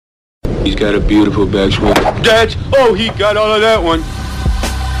He's got a beautiful backswing. He got all of that one.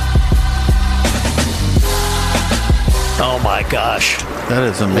 Oh my gosh. That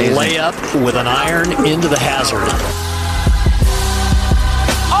is amazing. Layup with an iron into the hazard.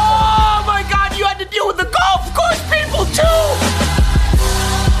 Oh my God, you had to deal with the golf course people too!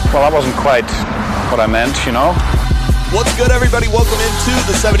 Well, that wasn't quite what I meant, you know. What's good, everybody? Welcome into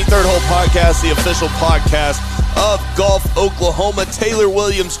the 73rd Hole Podcast, the official podcast of Golf Oklahoma. Taylor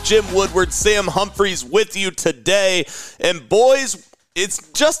Williams, Jim Woodward, Sam Humphreys with you today. And boys,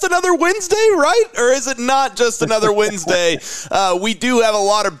 it's just another Wednesday, right? Or is it not just another Wednesday? We do have a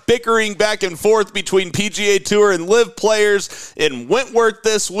lot of bickering back and forth between PGA Tour and LIV players in Wentworth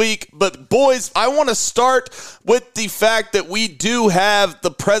this week. But boys, I want to start with the fact that we do have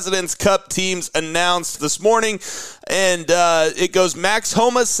the President's Cup teams announced this morning. And it goes Max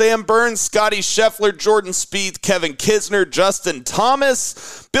Homa, Sam Burns, Scotty Scheffler, Jordan Spieth, Kevin Kisner, Justin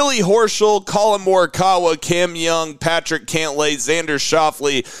Thomas, Billy Horschel, Colin Morikawa, Cam Young, Patrick Cantlay, Xander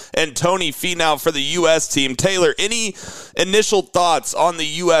Schauffele, and Tony Finau for the U.S. team. Taylor, any initial thoughts on the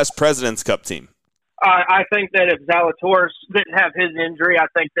U.S. President's Cup team? I think that if Zalatoris didn't have his injury, I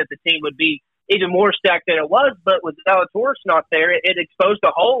think that the team would be even more stacked than it was. But with Zalatoris not there, it exposed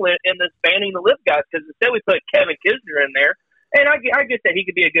a hole in this banning the LIV guys, because instead we put Kevin Kisner in there. And I get that he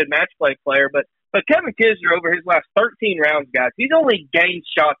could be a good match play player, but Kevin Kisner over his last 13 rounds, guys, he's only gained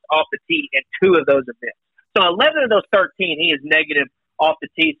shots off the tee in 2 of those events. So 11 of those 13, he is negative off the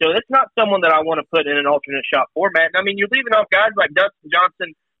tee. So it's not someone that I want to put in an alternate shot format. And I mean, you're leaving off guys like Dustin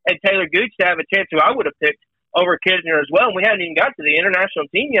Johnson and Taylor Gooch to have a chance who I would have picked over Kisner as well. And we haven't even got to the international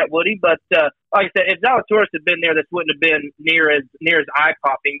team yet, Woody. But like I said, if Zalatoris had been there, this wouldn't have been near as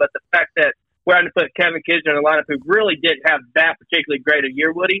eye-popping. But the fact that we're having to put Kevin Kisner in the lineup, who really didn't have that particularly great a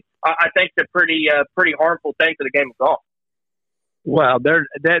year, Woody, I think it's a pretty harmful thing for the game of golf. Well,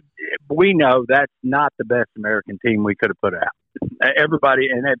 that we know that's not the best American team we could have put out. Everybody,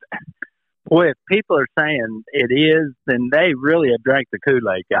 and if people are saying it is, then they really have drank the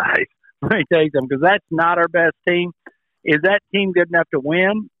Kool-Aid, guys. Let me tell you something, because that's not our best team. Is that team good enough to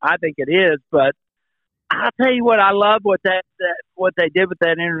win? I think it is, but I'll tell you what, I love what they did with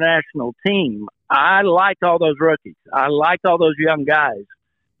that international team. I liked all those rookies. I liked all those young guys.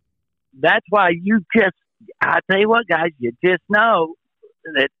 That's why I tell you what, guys, you just know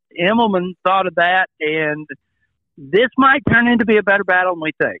that Immelman thought of that, and this might turn into be a better battle than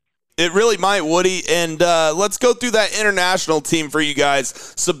we think. It really might, Woody. And let's go through that international team for you guys.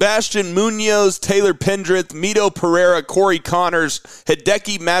 Sebastian Munoz, Taylor Pendrith, Mito Pereira, Corey Connors,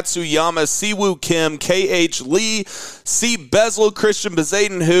 Hideki Matsuyama, Siwoo Kim, K.H. Lee, C. Bezel, Christian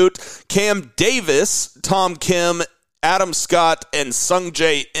Bezadenhout, Cam Davis, Tom Kim, Adam Scott, and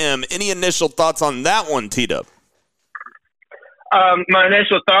Sungjae M. Any initial thoughts on that one, T-Dub? My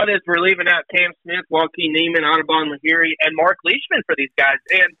initial thought is we're leaving out Cam Smith, Joaquin Neiman, Audubon Lahiri, and Mark Leishman for these guys.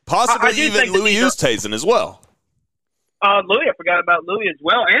 And possibly even Louis Oosthuizen as well. Louis, I forgot about Louis as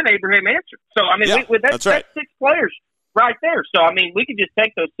well, and Abraham Answer. So, I mean, that's 6 players right there. So, I mean, we could just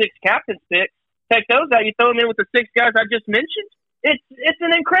take those 6 captains picks, take those out, you throw them in with the 6 guys I just mentioned. It's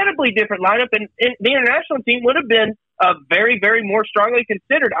an incredibly different lineup, and the international team would have been very, very more strongly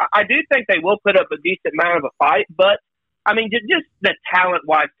considered. I do think they will put up a decent amount of a fight, but I mean, just the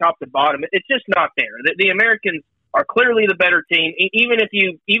talent-wise, top to bottom, it's just not there. The Americans are clearly the better team. Even if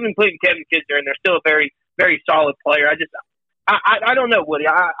you put Kevin Kisner in, they're still a very, very solid player. I don't know, Woody.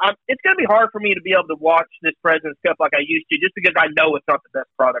 It's going to be hard for me to be able to watch this President's Cup like I used to, just because I know it's not the best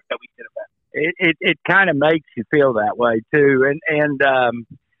product that we could have had. It kind of makes you feel that way too, and of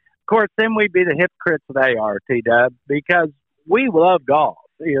course, then we'd be the hypocrites they are, T-Dub, because we love golf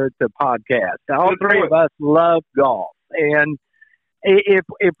here at the podcast. All 3 of us love golf. And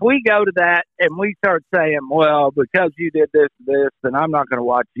if we go to that and we start saying, well, because you did this, then I'm not going to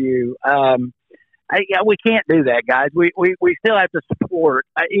watch you. We can't do that, guys. We still have to support,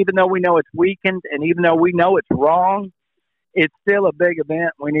 even though we know it's weakened and even though we know it's wrong, it's still a big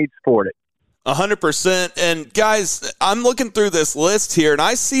event. We need to support it. 100%. And guys, I'm looking through this list here, and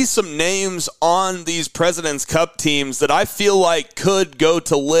I see some names on these President's Cup teams that I feel like could go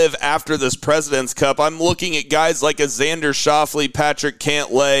to LIV after this President's Cup. I'm looking at guys like a Xander Schauffele, Patrick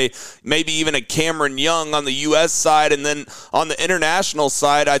Cantlay, maybe even a Cameron Young on the U.S. side. And then on the international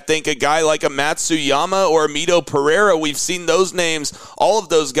side, I think a guy like a Matsuyama or a Mito Pereira. We've seen those names, all of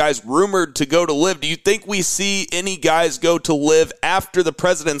those guys rumored to go to LIV. Do you think we see any guys go to LIV after the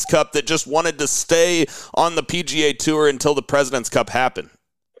President's Cup that just wanted to stay on the PGA Tour until the President's Cup happened?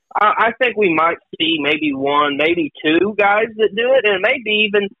 I think we might see maybe 1, maybe 2 guys that do it, and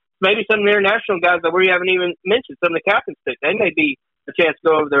maybe some of the international guys that we haven't even mentioned, some of the captains pick. They may be a chance to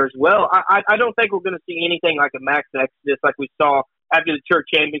go over there as well. I don't think we're going to see anything like a max exodus like we saw after the church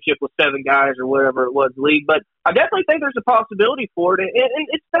championship with 7 guys or whatever it was league. But I definitely think there's a possibility for it. And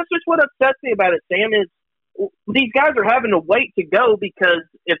that's just what upsets me about it, Sam, is these guys are having to wait to go because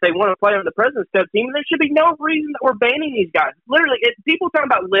if they want to play on the President's Cup team, there should be no reason that we're banning these guys. Literally, people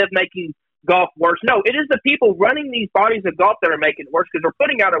talking about Liv making golf worse. No, it is the people running these bodies of golf that are making it worse because they're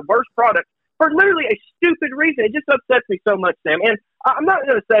putting out a worse product for literally a stupid reason. It just upsets me so much, Sam. And I'm not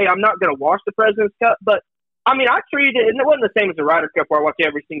going to say I'm not going to watch the President's Cup, but I mean, I treated it, and it wasn't the same as the Ryder Cup where I watch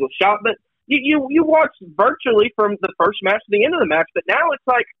every single shot, but you watch virtually from the first match to the end of the match. But now it's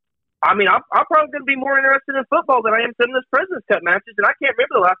like, I mean, I'm probably going to be more interested in football than I am in this President's Cup matches, and I can't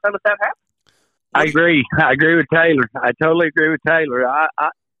remember the last time that happened. I agree. I agree with Taylor. I totally agree with Taylor.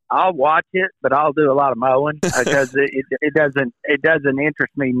 I'll watch it, but I'll do a lot of mowing because it doesn't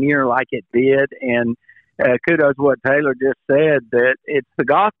interest me near like it did. And kudos to what Taylor just said, that it's the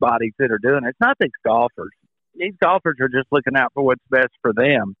golf bodies that are doing it. It's not these golfers. These golfers are just looking out for what's best for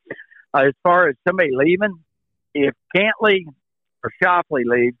them. As far as somebody leaving, if Cantley or Shoffley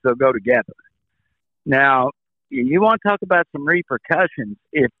leaves, they'll go together. Now, you want to talk about some repercussions.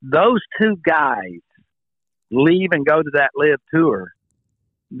 If those 2 guys leave and go to that Live Tour,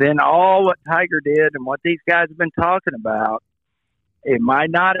 then all what Tiger did and what these guys have been talking about, it might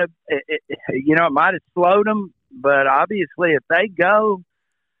not have, it might have slowed them, but obviously if they go,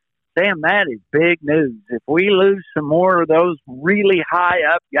 Sam, that is big news. If we lose some more of those really high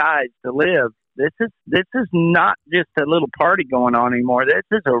up guys to Live, this is not just a little party going on anymore. This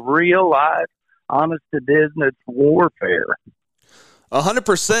is a real life, honest to business warfare.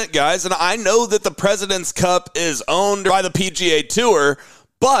 100%, guys. And I know that the President's Cup is owned by the PGA Tour,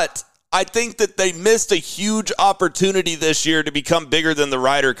 but I think that they missed a huge opportunity this year to become bigger than the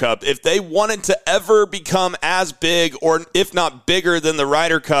Ryder Cup. If they wanted to ever become as big, or if not bigger than the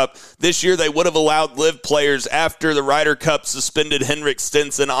Ryder Cup, this year they would have allowed Live players after the Ryder Cup suspended Henrik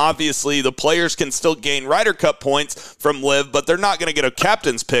Stenson. Obviously, the players can still gain Ryder Cup points from Live, but they're not going to get a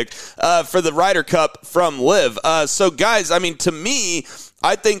captain's pick for the Ryder Cup from Live. So, guys, I mean, to me,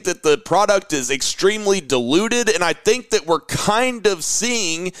 I think that the product is extremely diluted, and I think that we're kind of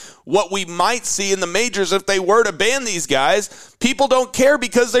seeing what we might see in the majors if they were to ban these guys. People don't care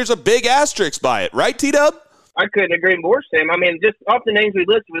because there's a big asterisk by it, right, T-Dub? I couldn't agree more, Sam. I mean, just off the names we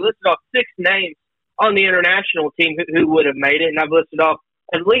listed off 6 names on the international team who would have made it, and I've listed off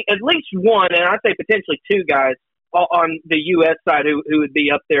at least one, and I'd say potentially 2 guys on the U.S. side who would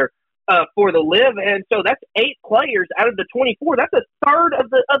be up there for the Live, and so that's 8 players out of the 24. That's a third of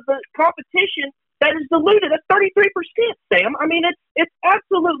the competition that is diluted. That's 33%, Sam. I mean, it's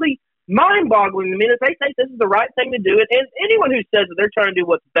absolutely mind-boggling to me that they think this is the right thing to do. And anyone who says that they're trying to do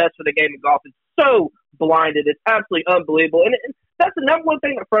what's best for the game of golf is so blinded. It's absolutely unbelievable. And that's the number one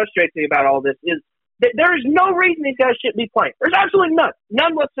thing that frustrates me about all this is that there is no reason these guys shouldn't be playing. There's absolutely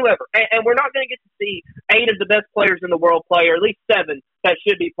none whatsoever. And we're not going to get to see 8 of the best players in the world play, or at least 7 that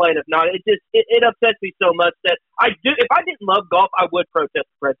should be playing. If not, it upsets me so much that if I didn't love golf, I would protest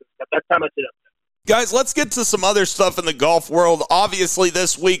the President's Cup. That's how much it upsets. Guys, let's get to some other stuff in the golf world. Obviously,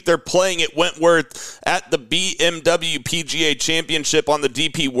 this week they're playing at Wentworth at the BMW PGA Championship on the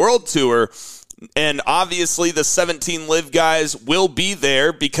DP World Tour. And obviously the 17 Live guys will be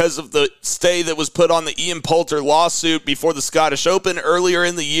there because of the stay that was put on the Ian Poulter lawsuit before the Scottish Open earlier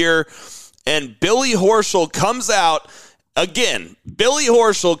in the year. And Billy Horschel comes out again. Billy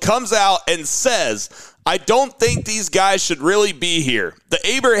Horschel comes out and says, I don't think these guys should really be here. The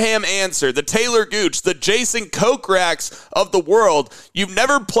Abraham Answer, the Taylor Gooch, the Jason Kokrak's of the world. You've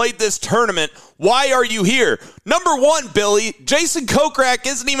never played this tournament. Why are you here? Number 1, Billy, Jason Kokrak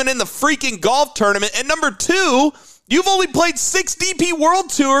isn't even in the freaking golf tournament. And number 2, you've only played 6 DP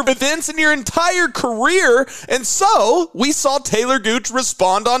World Tour events in your entire career. And so we saw Taylor Gooch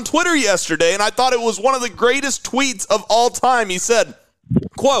respond on Twitter yesterday, and I thought it was one of the greatest tweets of all time. He said,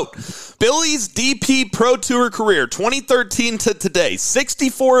 quote, Billy's DP Pro Tour career, 2013 to today,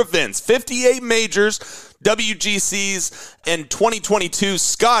 64 events, 58 majors, WGCs, and 2022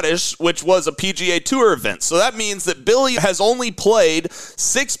 Scottish, which was a PGA Tour event. So that means that Billy has only played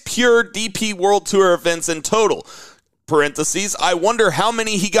 6 pure DP World Tour events in total. Parentheses, I wonder how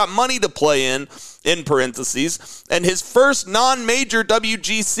many he got money to play in parentheses. And his first non-major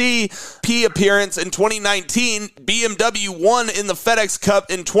WGC appearance in 2019, BMW won in the FedEx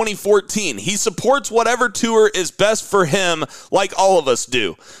Cup in 2014. He supports whatever tour is best for him, like all of us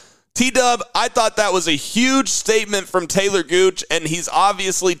do. T-Dub, I thought that was a huge statement from Taylor Gooch, and he's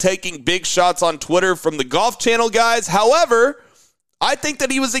obviously taking big shots on Twitter from the Golf Channel guys. However, I think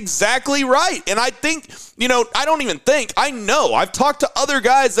that he was exactly right. And I think, I know. I've talked to other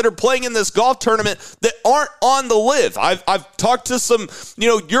guys that are playing in this golf tournament that aren't on the LIV. I've talked to some,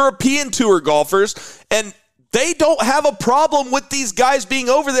 European tour golfers, and they don't have a problem with these guys being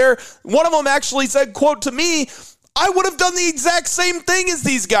over there. One of them actually said, quote, to me, I would have done the exact same thing as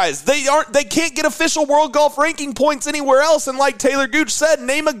these guys. They can't get official world golf ranking points anywhere else. And like Taylor Gooch said,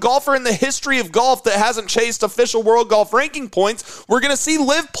 name a golfer in the history of golf that hasn't chased official world golf ranking points. We're going to see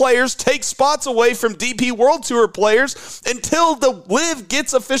LIV players take spots away from DP World Tour players until the LIV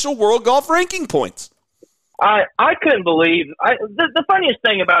gets official world golf ranking points. I couldn't believe the funniest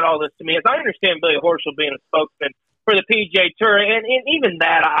thing about all this to me is I understand Billy Horschel being a spokesman for the PGA Tour, and even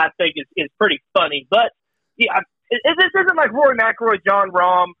that I think is pretty funny. But yeah, this isn't like Rory McIlroy, John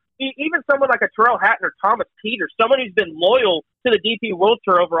Rahm, even someone like a Terrell Hatton or Thomas Peters, someone who's been loyal to the DP World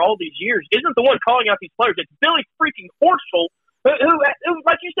Tour over all these years, isn't the one calling out these players. It's Billy freaking Horschel, who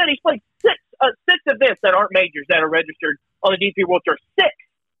like you said, he's played six events that aren't majors that are registered on the DP World Tour. Six.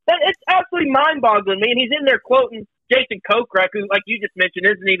 It's absolutely mind-boggling to me, and he's in there quoting Jason Kokrak, who, like you just mentioned,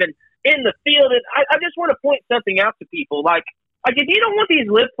 isn't even in the field. And I just want to point something out to people. Like if you don't want these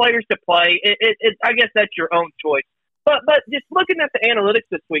LIV players to play, I guess that's your own choice. But just looking at the analytics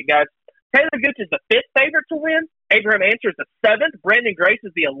this week, guys, Taylor Gooch is the 5th favorite to win. Abraham Answer is the 7th. Brandon Grace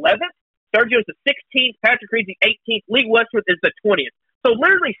is the 11th. Sergio is the 16th. Patrick Reed's the 18th. Lee Westwood is the 20th. So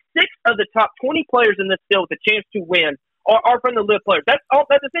literally 6 of the top 20 players in this field with a chance to win are from the LIV players. That's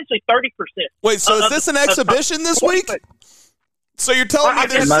essentially 30%. Wait, so is this an exhibition this week? So you're telling me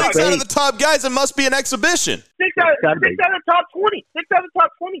there's 6 out of the top guys? It must be an exhibition. 6 out of the top 20. 6 out of the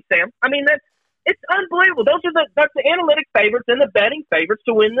top 20, Sam. I mean, it's unbelievable. That's the analytic favorites and the betting favorites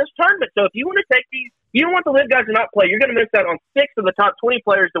to win this tournament. So if you want to take these, you don't want the LIV guys to not play. You're going to miss out on 6 of the top 20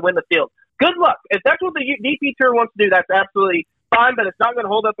 players to win the field. Good luck. If that's what the DP Tour wants to do, that's absolutely fine, but it's not going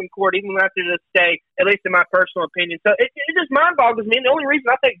to hold up in court even after this stay, at least in my personal opinion. So it just mind-boggles me. And the only reason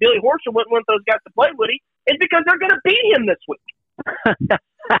I think Billy Horschel wouldn't want those guys to play Woody is because they're going to beat him this week.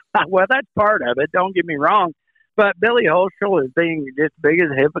 Well, that's part of it. Don't get me wrong. But Billy Horschel is being just big as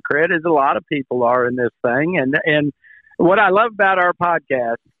a hypocrite as a lot of people are in this thing. And what I love about our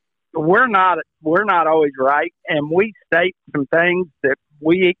podcast, we're not always right, and we state some things that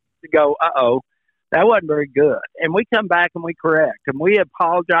we go, uh-oh, that wasn't very good. And we come back and we correct and we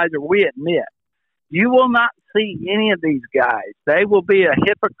apologize or we admit. You will not see any of these guys. They will be a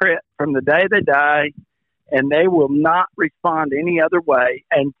hypocrite from the day they die, and they will not respond any other way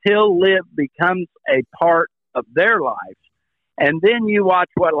until LIV becomes a part of their lives. And then you watch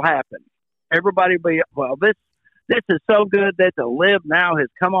what will happen. Everybody will be, well, this is so good that the LIV now has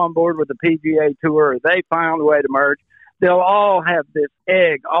come on board with the PGA Tour. They found a way to merge. They'll all have this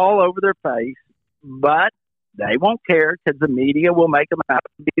egg all over their face. But they won't care because the media will make them out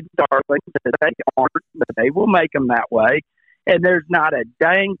to be the darlings that they aren't, but they will make them that way. And there's not a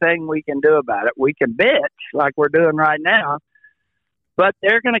dang thing we can do about it. We can bitch like we're doing right now, but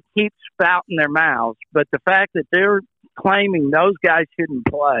they're going to keep spouting their mouths. But the fact that they're claiming those guys shouldn't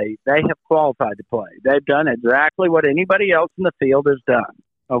play, they have qualified to play. They've done exactly what anybody else in the field has done,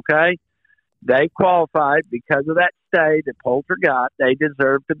 okay? They qualified because of that stay that Poulter got. They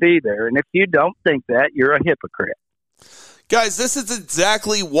deserve to be there. And if you don't think that, you're a hypocrite. Guys, this is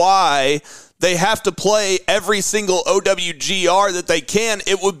exactly why they have to play every single OWGR that they can.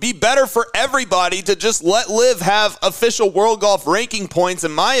 It would be better for everybody to just let LIV have official World Golf ranking points,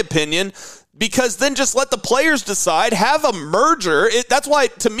 in my opinion, because then just let the players decide, have a merger. That's why,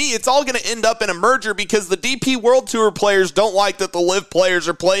 to me, it's all going to end up in a merger, because the DP World Tour players don't like that the LIV players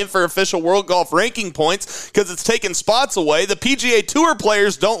are playing for official World Golf ranking points because it's taking spots away. The PGA Tour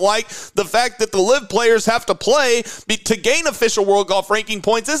players don't like the fact that the LIV players have to play to gain official World Golf ranking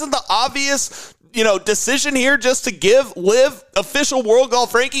points. Isn't the obvious decision here just to give LIV official World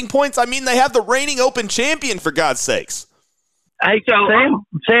Golf ranking points? I mean, they have the reigning Open champion, for God's sakes. Hey, so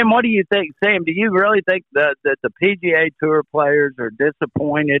Sam, what do you think? Sam, do you really think that the PGA Tour players are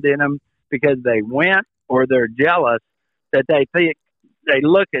disappointed in them because they went, or they're jealous that they think they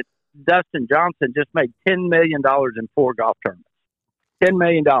look at Dustin Johnson just made $10 million in 4 golf tournaments? $10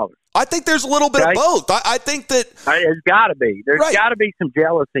 million. I think there's a little bit of both. I think that there's got to be. There's got to be some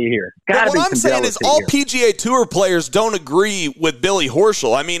jealousy here. What I'm saying is all PGA Tour players don't agree with Billy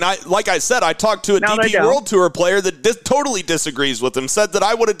Horschel. I mean, like I said, I talked to a DP World Tour player that totally disagrees with him, said that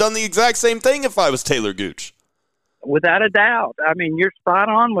I would have done the exact same thing if I was Taylor Gooch. Without a doubt. I mean, you're spot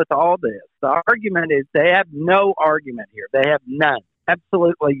on with all this. The argument is they have no argument here. They have none.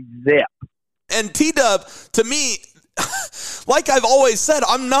 Absolutely zip. And T-Dub, to me, like I've always said,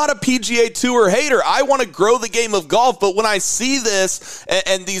 I'm not a PGA Tour hater. I want to grow the game of golf, but when I see this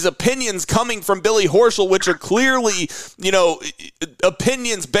and these opinions coming from Billy Horschel, which are clearly,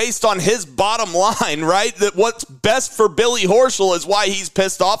 opinions based on his bottom line, right? That what's best for Billy Horschel is why he's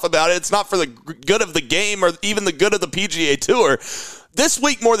pissed off about it. It's not for the good of the game or even the good of the PGA Tour. This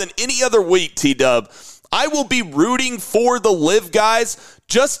week, more than any other week, T-Dub, I will be rooting for the LIV guys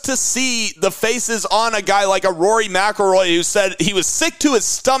just to see the faces on a guy like a Rory McIlroy who said he was sick to his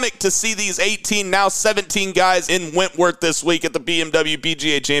stomach to see these 18, now 17 guys in Wentworth this week at the BMW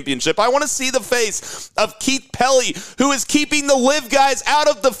PGA Championship. I want to see the face of Keith Pelly, who is keeping the LIV guys out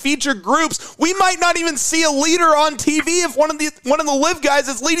of the featured groups. We might not even see a leader on TV if one of the LIV guys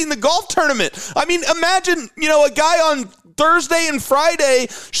is leading the golf tournament. I mean, imagine, a guy on Thursday and Friday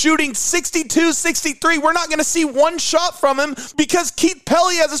shooting 62, 63. We're not going to see one shot from him because Keith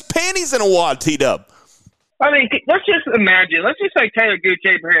Pelly has his panties in a wad, T-Dub. I mean, let's just imagine. Let's just say Taylor Gooch,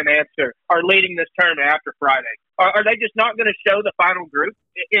 Abraham Anster are leading this tournament after Friday. Are they just not going to show the final group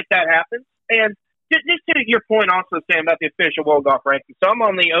if that happens? And just to your point also, Sam, about the official World Golf Ranking. So I'm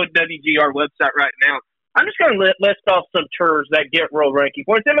on the OWGR website right now. I'm just going to list off some tours that get world ranking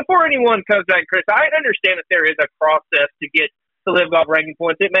points. And before anyone comes back, Chris, I understand that there is a process to get the LIV Golf ranking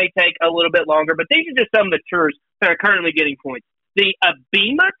points. It may take a little bit longer, but these are just some of the tours that are currently getting points. The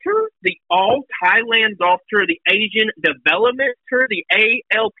Abima Tour, the All Thailand Golf Tour, the Asian Development Tour, the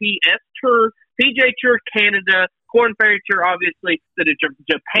ALPS Tour, PGA Tour Canada, Korn Ferry Tour, obviously, the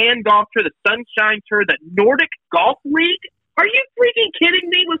Japan Golf Tour, the Sunshine Tour, the Nordic Golf League. Are you freaking kidding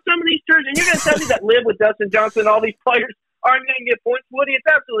me with some of these tours? And you're going to tell me that LIV with Dustin Johnson and all these players aren't going to get points? Woody, it's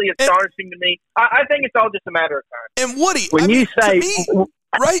absolutely astonishing to me. I think it's all just a matter of time. And Woody,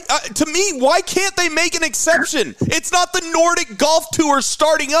 to me, why can't they make an exception? It's not the Nordic Golf Tour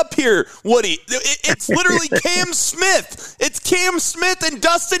starting up here, Woody. It's literally Cam Smith. It's Cam Smith and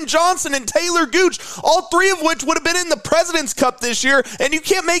Dustin Johnson and Taylor Gooch, all three of which would have been in the President's Cup this year, and you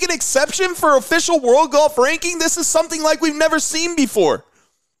can't make an exception for official World Golf Ranking? This is something like we've never seen before.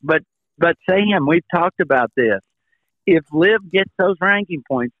 But Sam, we've talked about this. If LIV gets those ranking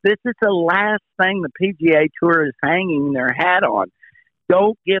points, this is the last thing the PGA Tour is hanging their hat on.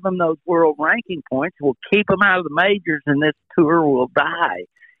 Don't give them those world ranking points. We'll keep them out of the majors, and this tour will die.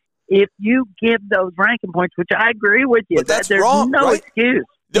 If you give those ranking points, which I agree with you, there's wrong, no right? excuse.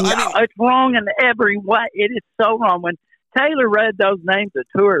 It's wrong in every way. It is so wrong. When Taylor read those names of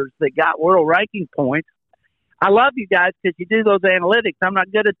tours that got world ranking points, I love you guys because you do those analytics. I'm not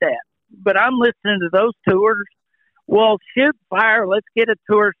good at that. But I'm listening to those tours. Well, shoot fire. Let's get a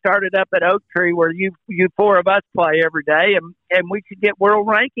tour started up at Oak Tree where you four of us play every day, and we should get world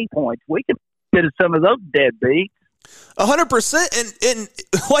ranking points. We could get some of those deadbeats. 100%. And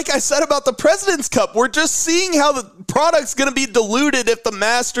like I said about the President's Cup, we're just seeing how the product's going to be diluted if the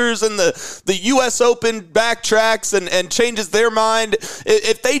Masters and the U.S. Open backtracks and changes their mind.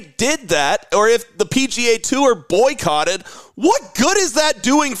 If they did that, or if the PGA Tour boycotted, what good is that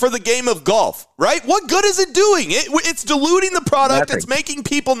doing for the game of golf, right? What good is it doing? It's diluting the product. Nothing. It's making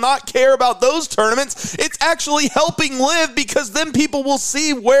people not care about those tournaments. It's actually helping LIV because then people will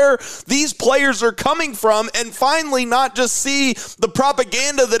see where these players are coming from and finally not just see the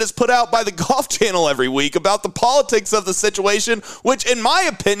propaganda that is put out by the Golf Channel every week about the politics of the situation, which in my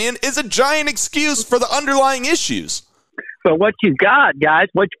opinion is a giant excuse for the underlying issues. So what you got, guys,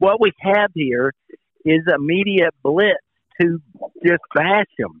 what we have here is a media blitz to just bash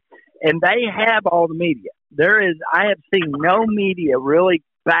them. And they have all the media. I have seen no media really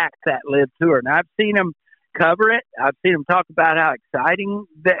back that LIV Tour. And I've seen them cover it. I've seen them talk about how exciting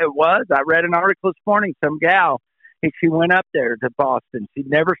that it was. I read an article this morning, some gal, she went up there to Boston. She'd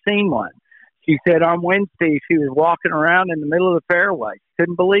never seen one. She said on Wednesday she was walking around in the middle of the fairway. She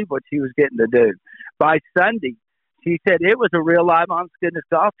couldn't believe what she was getting to do. By Sunday, she said it was a real live honest goodness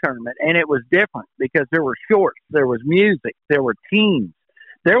golf tournament, and it was different because there were shorts, there was music, there were teams.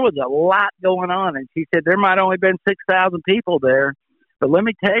 There was a lot going on, and she said there might only been 6,000 people there. But let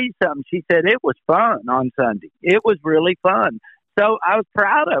me tell you something. She said it was fun on Sunday. It was really fun. So I was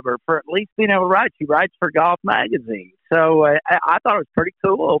proud of her for at least being able to write. She writes for Golf Magazine. So I thought it was pretty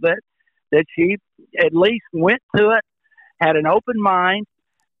cool that she at least went to it, had an open mind,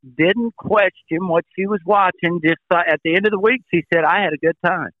 didn't question what she was watching. Just at the end of the week, she said, I had a good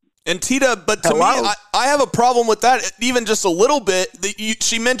time. And Tita, but to me, I have a problem with that, even just a little bit.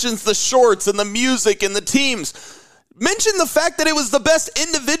 She mentions the shorts and the music and the teams. Mention the fact that it was the best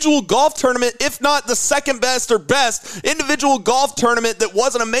individual golf tournament, if not the second best or best individual golf tournament that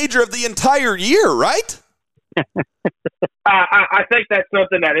wasn't a major of the entire year, right? I think that's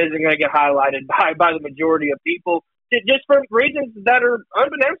something that isn't going to get highlighted by the majority of people. just for reasons that are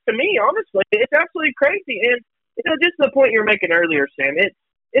unbeknownst to me. Honestly, it's absolutely crazy. And just the point you're making earlier, Sam.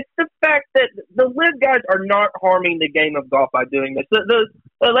 It's the fact that the live guys are not harming the game of golf by doing this. The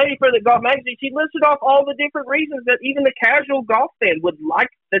lady for the golf magazine, she listed off all the different reasons that even the casual golf fan would like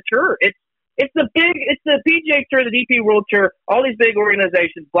the tour. It's the PGA Tour, the DP World Tour, all these big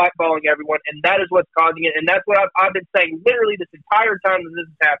organizations blackballing everyone, and that is what's causing it. And that's what I've been saying literally this entire time that this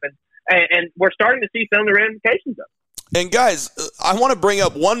has happened. And we're starting to see some of the ramifications of it. And guys, I want to bring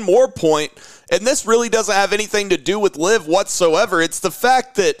up one more point, and this really doesn't have anything to do with live whatsoever. It's the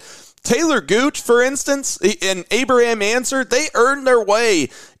fact that Taylor Gooch, for instance, and Abraham Answer, they earned their way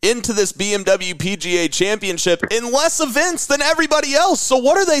into this BMW PGA Championship in less events than everybody else. So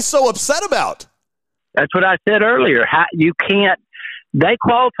what are they so upset about? That's what I said earlier. They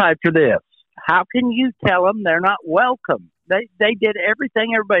qualified for this. How can you tell them they're not welcome? They did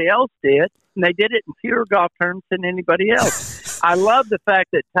everything everybody else did, and they did it in fewer golf tournaments than anybody else. I love the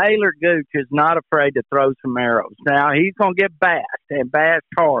fact that Taylor Gooch is not afraid to throw some arrows. Now, he's going to get bashed, and bashed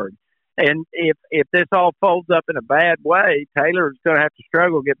hard. And if this all folds up in a bad way, Taylor's going to have to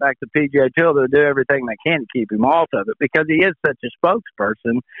struggle to get back to PGA Tour to do everything they can to keep him off of it because he is such a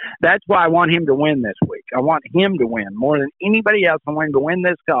spokesperson. That's why I want him to win this week. I want him to win more than anybody else. I want him to win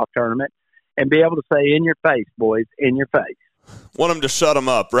this golf tournament and be able to say, in your face, boys, in your face. Want him to shut him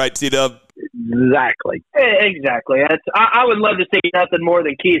up, right, T-Dub? Exactly. Exactly. I would love to see nothing more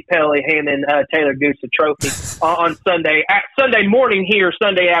than Keith Pelly handing Taylor Gooch a trophy on Sunday morning here,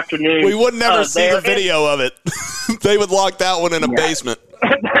 Sunday afternoon. We would never see the video of it. They would lock that one in a basement.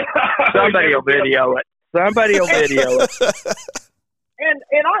 Somebody will video it. And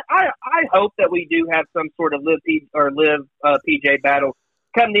I hope that we do have some sort of live PJ battle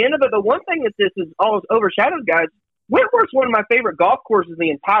come the end of it. But one thing that this is always overshadowed, guys, Wentworth's one of my favorite golf courses in the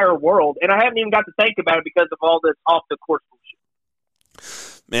entire world, and I haven't even got to think about it because of all this off-the-course bullshit.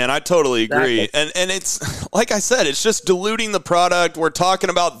 Man, I totally agree. Exactly. And it's, like I said, it's just diluting the product. We're talking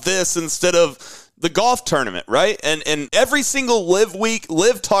about this instead of the golf tournament, right? And every single live week,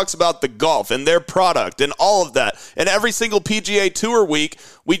 Live talks about the golf and their product and all of that. And every single PGA Tour week,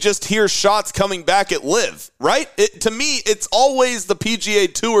 we just hear shots coming back at Live, right? To me, it's always the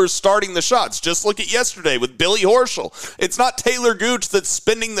PGA Tour starting the shots. Just look at yesterday with Billy Horschel. It's not Taylor Gooch that's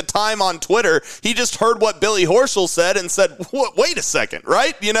spending the time on Twitter. He just heard what Billy Horschel said and said, wait a second,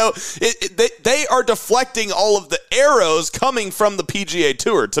 right? You know, they are deflecting all of the arrows coming from the PGA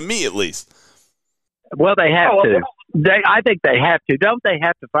Tour, to me at least. Well, they have to. I think they have to. Don't they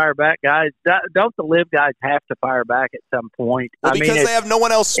have to fire back, guys? Don't the live guys have to fire back at some point? Well, because they have no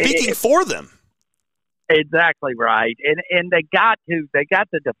one else speaking for them. Exactly right. And they got to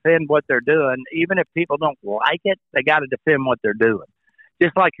defend what they're doing. Even if people don't like it, they got to defend what they're doing.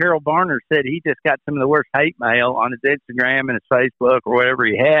 Just like Harold Varner said, he just got some of the worst hate mail on his Instagram and his Facebook or whatever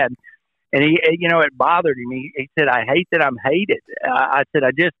he had. And it bothered him. He said, I hate that I'm hated. I said,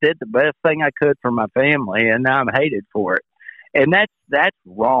 I just did the best thing I could for my family, and now I'm hated for it. And that's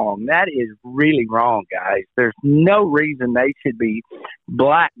wrong. That is really wrong, guys. There's no reason they should be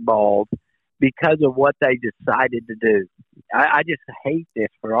blackballed because of what they decided to do. I just hate this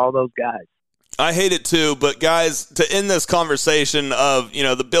for all those guys. I hate it too, but guys, to end this conversation of,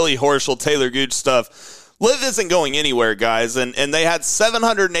 the Billy Horschel, Taylor Gooch stuff, Live isn't going anywhere, guys, and they had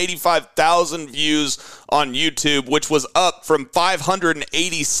 785,000 views on YouTube, which was up from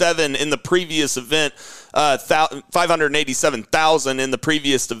 587 in the previous event, 587,000 in the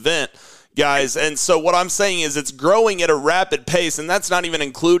previous event, guys. And so what I'm saying is it's growing at a rapid pace, and that's not even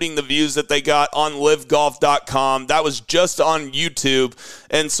including the views that they got on livegolf.com. That was just on YouTube.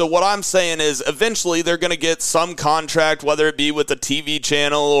 And so what I'm saying is eventually they're going to get some contract, whether it be with a TV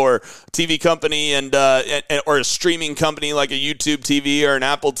channel or TV company or a streaming company like a YouTube TV or an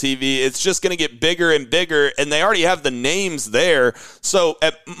Apple TV. It's just going to get bigger and bigger, and they already have the names there. So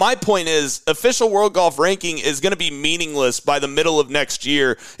my point is official World Golf Ranking is going to be meaningless by the middle of next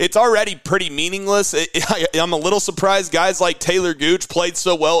year. It's already pretty meaningless. I'm a little surprised guys like Taylor Gooch played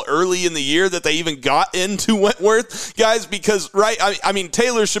so well early in the year that they even got into Wentworth, guys, because, right, I mean,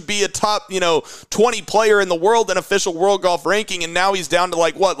 Taylor should be a top, 20 player in the world in official World Golf Ranking, and now he's down to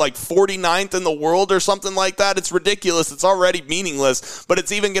like 49th in the world or something like that. It's ridiculous. It's already meaningless, but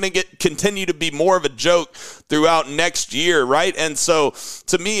it's even going to continue to be more of a joke throughout next year, right? And so,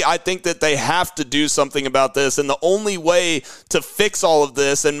 to me, I think that they have to do something about this, and the only way to fix all of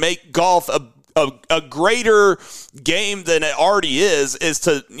this and make golf a greater game than it already is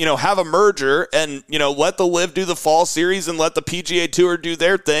to, have a merger and, let the Live do the fall series and let the PGA Tour do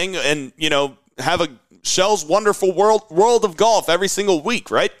their thing and, have a Shell's wonderful world of golf every single week,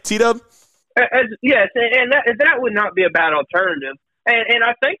 right, T-Dub? Yes, and that would not be a bad alternative. And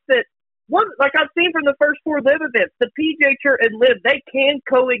I think that like I've seen from the first 4 live events, the PGA Tour and live, they can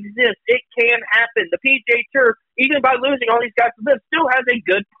coexist. It can happen. The PGA Tour, even by losing all these guys to live, still has a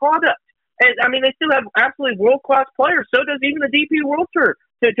good product. And I mean, they still have absolutely world-class players. So does even the DP World Tour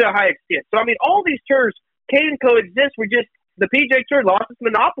to a high extent. So I mean, all these tours can coexist. The PGA Tour lost its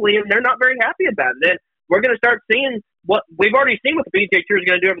monopoly, and they're not very happy about it. And we're going to start seeing what we've already seen what the PGA Tour is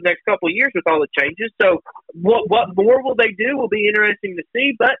going to do over the next couple of years with all the changes. So what more will they do will be interesting to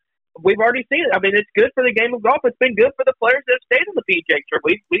see. But we've already seen it. I mean, it's good for the game of golf. It's been good for the players that have stayed on the PGA Tour.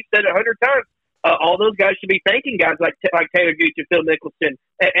 We've said it 100 times. All those guys should be thanking guys like Taylor Gooch and Phil Mickelson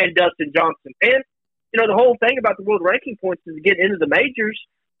and Dustin Johnson. And, the whole thing about the world ranking points is to get into the majors.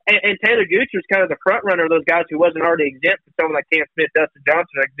 And Taylor Gooch was kind of the front runner of those guys who wasn't already exempt. Someone like Cam Smith, Dustin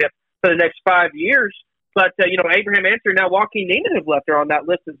Johnson are exempt for the next 5 years. But, Abraham Ancer and now Joaquin Niemann have left her on that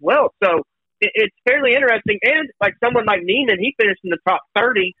list as well. So it's fairly interesting. And like someone like Niemann, he finished in the top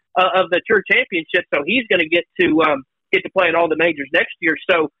 30 of the Tour Championship. So he's going to get to play in all the majors next year.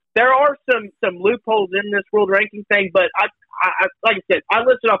 So there are some loopholes in this world ranking thing. But I like I said, I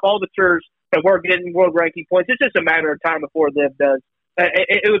listed off all the tours that were getting world ranking points. It's just a matter of time before Liv does.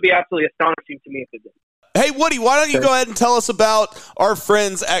 It would be absolutely astonishing to me if it did. Hey, Woody, why don't you go ahead and tell us about our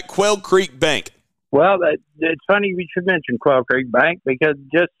friends at Quail Creek Bank? Well, it's funny you should mention Quail Creek Bank because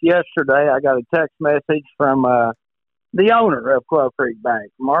just yesterday I got a text message from the owner of Quail Creek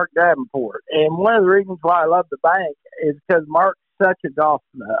Bank, Mark Davenport. And one of the reasons why I love the bank is because Mark's such a golf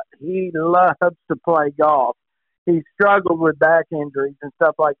nut. He loves to play golf. He struggled with back injuries and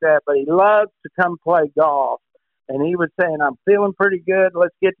stuff like that, but he loves to come play golf. And he was saying, I'm feeling pretty good.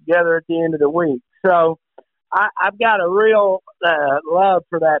 Let's get together at the end of the week. So I've got a real love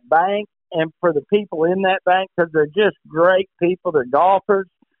for that bank and for the people in that bank because they're just great people. They're golfers.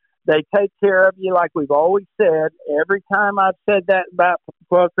 They take care of you like we've always said. Every time I've said that about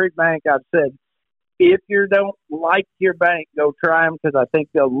Quail Creek Bank, I've said, if you don't like your bank, go try them because I think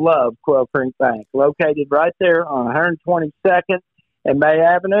they'll love Quail Creek Bank. Located right there on 122nd and May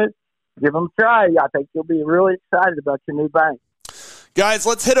Avenue. Give them a try. I think you'll be really excited about your new bank. Guys,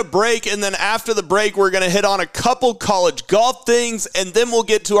 let's hit a break, and then after the break, we're going to hit on a couple college golf things, and then we'll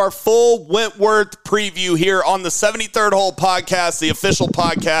get to our full Wentworth preview here on the 73rd Hole Podcast, the official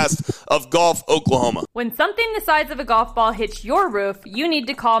podcast of Golf Oklahoma. When something the size of a golf ball hits your roof, you need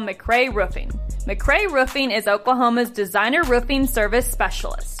to call McRae Roofing. McRae Roofing is Oklahoma's designer roofing service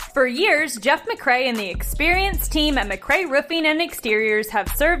specialist. For years, Jeff McRae and the experienced team at McRae Roofing and Exteriors have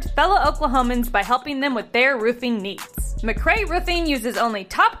served fellow Oklahomans by helping them with their roofing needs. McRae Roofing uses only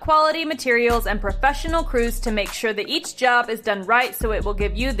top quality materials and professional crews to make sure that each job is done right so it will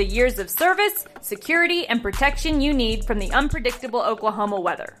give you the years of service, security, and protection you need from the unpredictable Oklahoma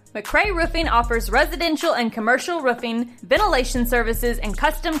weather. McRae Roofing offers residential and commercial roofing, ventilation services, and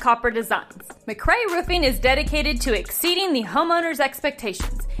custom copper designs. McRae Roofing is dedicated to exceeding the homeowner's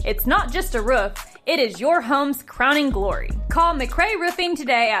expectations. It's not just a roof, it is your home's crowning glory. Call McRae Roofing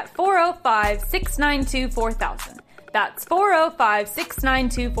today at 405-692-4000. That's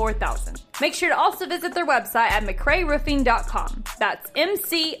 405-692-4000. Make sure to also visit their website at mcrayroofing.com. That's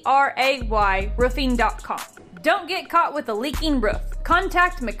MCRAY roofing.com. Don't get caught with a leaking roof.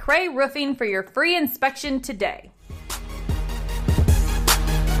 Contact McRae Roofing for your free inspection today.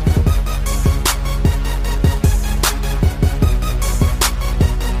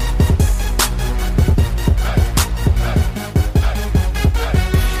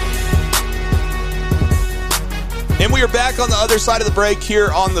 And we are back on the other side of the break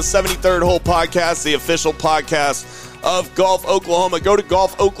here on the 73rd Hole Podcast, the official podcast of Golf Oklahoma. Go to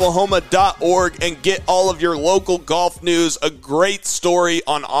golfoklahoma.org and get all of your local golf news. A great story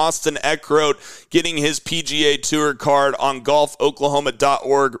on Austin Eckroat getting his PGA Tour card on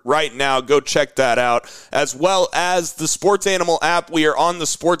golfoklahoma.org right now. Go check that out. As well as the Sports Animal app. We are on the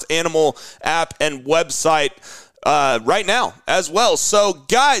Sports Animal app and website right now as well. So,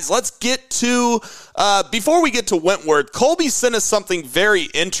 guys, let's get to, before we get to Wentworth, Colby sent us something very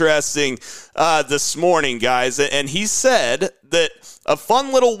interesting this morning, guys, and he said that a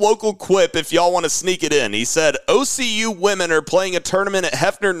fun little local quip if y'all want to sneak it in. He said, OCU women are playing a tournament at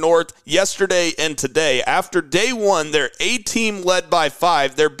Hefner North yesterday and today. After day one, their A team led by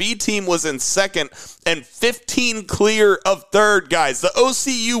 5. Their B team was in second and 15 clear of third, guys. The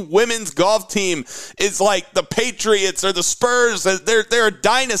OCU women's golf team is like the Patriots or the Spurs. They're a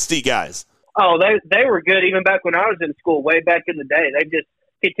dynasty, guys. Oh, they were good even back when I was in school, way back in the day. They've just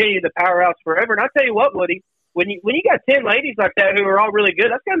continued to powerhouse forever. And I'll tell you what, Woody, when you got 10 ladies like that who are all really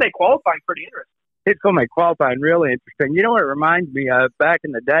good, that's going to make qualifying pretty interesting. it's going to make qualifying really interesting. You know what it reminds me of back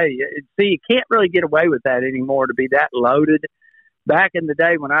in the day? See, you can't really get away with that anymore to be that loaded. Back in the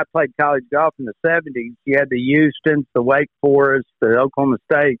day when I played college golf in the 70s, you had the Houstons, the Wake Forest, the Oklahoma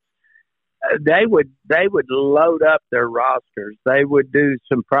State. They would load up their rosters. They would do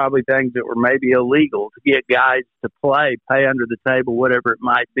some probably things that were maybe illegal to get guys to play, pay under the table, whatever it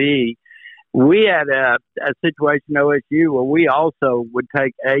might be. We had a situation at OSU where we also would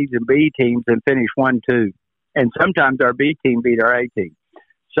take A's and B teams and finish 1-2, and sometimes our B team beat our A team.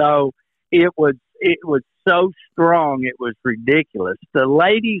 So it was so strong, it was ridiculous. The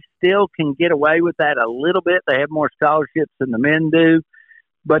ladies still can get away with that a little bit. They have more scholarships than the men do.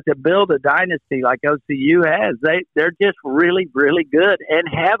 But to build a dynasty like OCU has, they're just really, really good and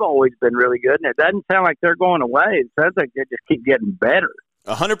have always been really good. And it doesn't sound like they're going away. It sounds like they just keep getting better.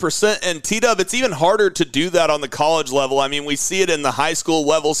 100%. And T-Dub, it's even harder to do that on the college level. I mean, we see it in the high school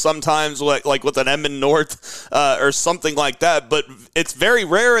level sometimes, like with an Edmond North or something like that. But it's very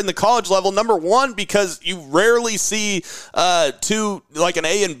rare in the college level, number one, because you rarely see two, like an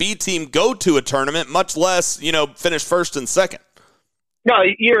A and B team go to a tournament, much less, finish first and second. No,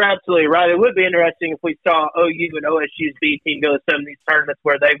 you're absolutely right. It would be interesting if we saw OU and OSU's B team go to some of these tournaments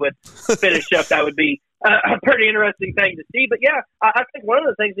where they would finish up. That would be a pretty interesting thing to see. But, yeah, I think one of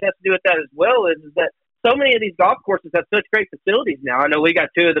the things that has to do with that as well is that so many of these golf courses have such great facilities now. I know we got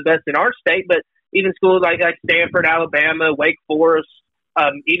two of the best in our state, but even schools like Stanford, Alabama, Wake Forest,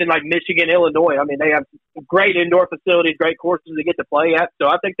 even like Michigan, Illinois, I mean, they have great indoor facilities, great courses to get to play at. So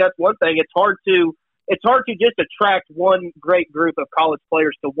I think that's one thing. It's hard to just attract one great group of college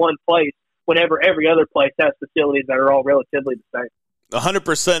players to one place whenever every other place has facilities that are all relatively the same.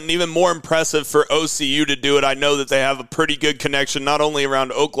 100%, and even more impressive for OCU to do it. I know that they have a pretty good connection, not only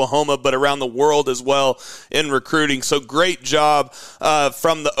around Oklahoma, but around the world as well in recruiting. So great job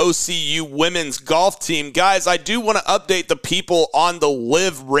from the OCU women's golf team. Guys, I do want to update the people on the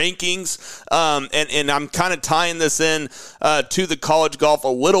LIV rankings, and I'm kind of tying this in to the college golf a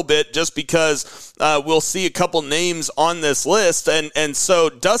little bit just because we'll see a couple names on this list. And so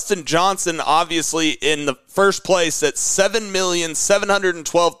Dustin Johnson, obviously, in the first place at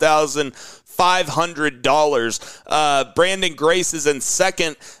 $7,712,500. Brandon Grace is in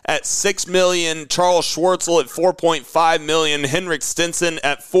second at $6 million. Charles Schwartzel at $4.5 million. Henrik Stenson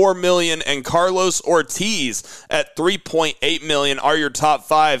at $4 million, and Carlos Ortiz at $3.8 million are your top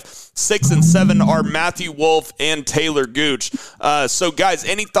five. 6 and 7 are Matthew Wolf and Taylor Gooch. So, guys,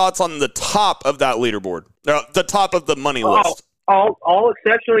 any thoughts on the top of that leaderboard? The top of the money list? All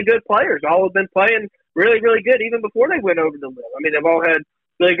exceptionally good players. All have been playing really, really good even before they went over the LIV. I mean, they've all had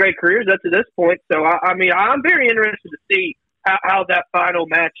really great careers up to this point. So, I'm very interested to see how that final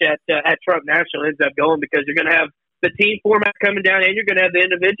match at Trump National ends up going, because you're going to have the team format coming down and you're going to have the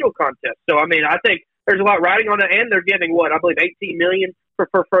individual contest. So, I mean, I think there's a lot riding on it, and they're giving I believe $18 million for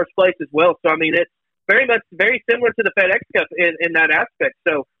first place as well. So, I mean, it's very similar to the FedEx Cup in that aspect.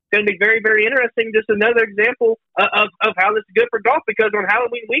 So, going to be very, very interesting. Just another example of how this is good for golf, because on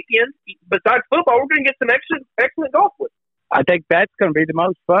Halloween weekend, besides football, we're going to get some excellent golf with. I think that's going to be the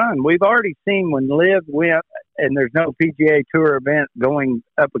most fun. We've already seen when LIV went and there's no PGA Tour event going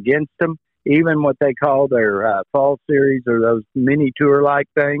up against them, even what they call their fall series or those mini tour-like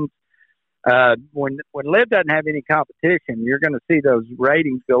things. When LIV doesn't have any competition, you're going to see those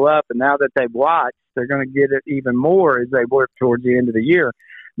ratings go up, and now that they've watched, they're going to get it even more as they work towards the end of the year.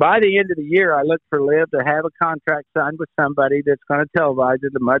 By the end of the year, I look for LIV to have a contract signed with somebody that's going to televise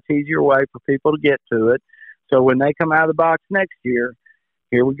it a much easier way for people to get to it. So when they come out of the box next year,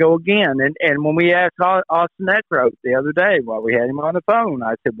 here we go again. And when we asked Austin Eckroat the other day while we had him on the phone,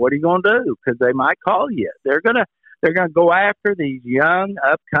 I said, what are you going to do? Because they might call you. They're going to go after these young,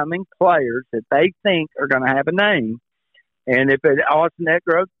 upcoming players that they think are going to have a name. And if Austin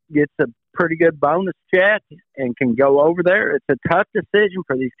Eckroat gets a pretty good bonus check and can go over there, it's a tough decision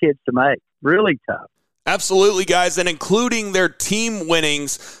for these kids to make. Really tough. Absolutely, guys, and including their team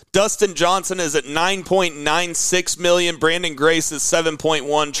winnings, Dustin Johnson is at $9.96 million, Brandon Grace is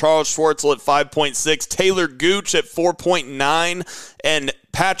 $7.1, Charles Schwartzel at $5.6, Taylor Gooch at $4.9, and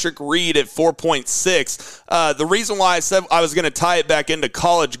Patrick Reed at 4.6. The reason why I said I was going to tie it back into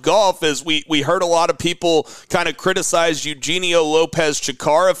college golf is we heard a lot of people kind of criticize Eugenio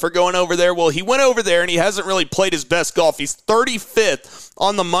Lopez-Chacarra for going over there. Well, he went over there and he hasn't really played his best golf. He's 35th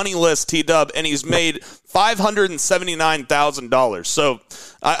on the money list, T-Dub, and he's made $579,000. So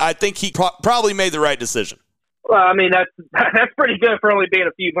I think he probably made the right decision. Well, I mean, that's pretty good for only being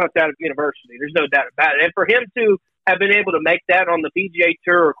a few months out of university. There's no doubt about it. And for him to have been able to make that on the PGA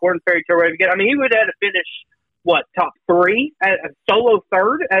Tour or Korn Ferry Tour, he would have had to finish top 3 at a solo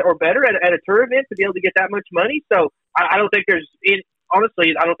third or better at a tour event to be able to get that much money. So I don't think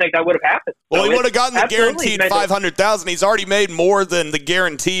honestly, I don't think that would have happened. Well, so he would have gotten the guaranteed $500,000. He's already made more than the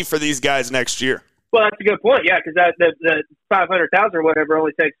guarantee for these guys next year. Well, that's a good point. Yeah, because the $500,000 or whatever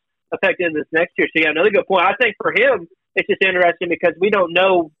only takes effect in this next year. So yeah, another good point. I think for him, it's just interesting because we don't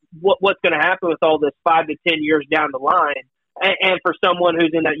know what's going to happen with all this 5 to 10 years down the line. And for someone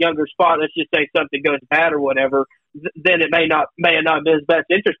who's in that younger spot, let's just say something goes bad or whatever, then it may not have been his best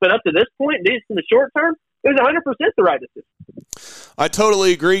interest. But up to this point, at least in the short term, it was 100% the right decision. I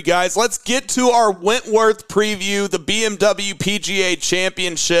totally agree, guys. Let's get to our Wentworth preview, the BMW PGA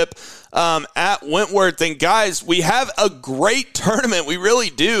Championship at Wentworth. And, guys, we have a great tournament. We really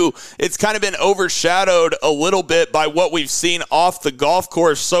do. It's kind of been overshadowed a little bit by what we've seen off the golf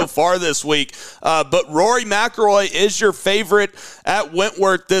course so far this week. But Rory McIlroy is your favorite at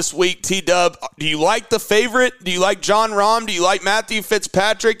Wentworth this week, T-Dub. Do you like the favorite? Do you like Jon Rahm? Do you like Matthew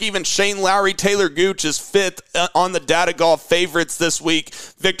Fitzpatrick? Even Shane Lowry, Taylor Gooch is 5th on the Data Golf favorites this week.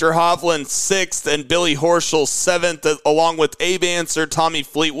 Victor Hovland 6th and Billy Horschel 7th, along with Abe Answer, Tommy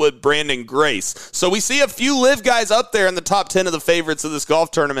Fleetwood, Brandon Grace. So we see a few live guys up there in the top 10 of the favorites of this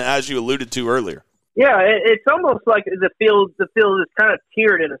golf tournament, as you alluded to earlier. Yeah, it's almost like the field is kind of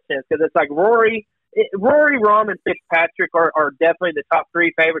tiered in a sense because it's like Rory, Rahm, and Fitzpatrick are definitely the top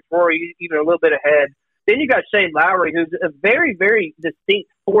 3 favorites. Rory even a little bit ahead. Then you got Shane Lowry, who's a very, very distinct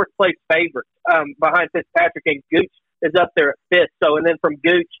 4th place favorite behind Fitzpatrick, and Gooch is up there at 5th. So, and then from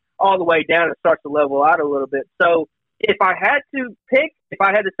Gooch all the way down, it starts to level out a little bit. So, if I had to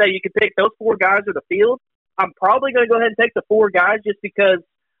say you could pick those 4 guys or the field, I'm probably going to go ahead and take the 4 guys just because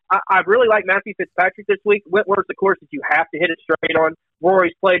I really like Matthew Fitzpatrick this week. Wentworth's the course that you have to hit it straight on.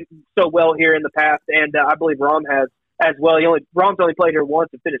 Rory's played so well here in the past, and I believe Rahm has as well. Rahm's only played here once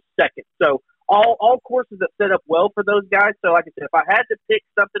and finished 2nd. So all courses that set up well for those guys. So like I said, if I had to pick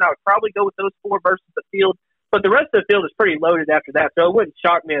something, I would probably go with those 4 versus the field. But the rest of the field is pretty loaded after that. So it wouldn't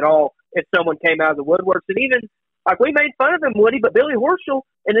shock me at all if someone came out of the woodworks. And even, like, we made fun of him, Woody, but Billy Horschel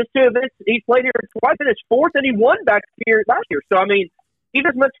in his 2 events, he played here twice, finished 4th, and he won back here last year. So, I mean,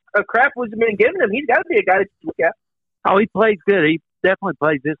 even as much crap was been given him, he's got to be a guy to look at. Oh, he plays good. He definitely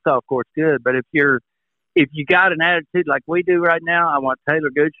plays this golf course good. But if you got an attitude like we do right now, I want Taylor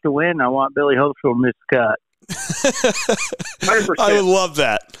Gooch to win. I want Billy Horschel to miss the cut. 100%. I would love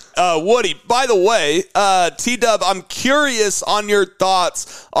that. Woody, by the way, T-Dub, I'm curious on your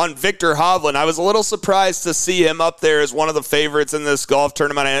thoughts on Victor Hovland. I was a little surprised to see him up there as one of the favorites in this golf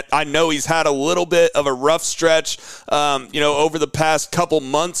tournament. I know he's had a little bit of a rough stretch, over the past couple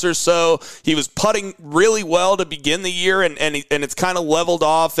months or so. He was putting really well to begin the year, and it's kind of leveled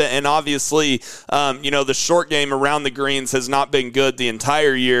off. And obviously, the short game around the greens has not been good the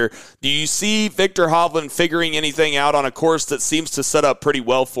entire year. Do you see Victor Hovland figuring anything out on a course that seems to set up pretty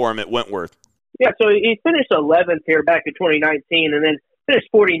well for him at Wentworth? Yeah, so he finished 11th here back in 2019 and then finished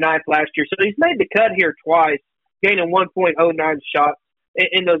 49th last year. So he's made the cut here twice, gaining 1.09 shots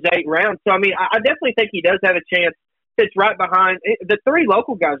in those 8 rounds. So, I mean, I definitely think he does have a chance. Sits right behind the 3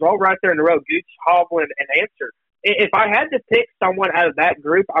 local guys, all right there in the row, Gooch, Hovland, and Answer. If I had to pick someone out of that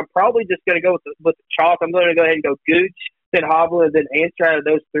group, I'm probably just going to go with the chalk. I'm going to go ahead and go Gooch, then Hovland, then Answer out of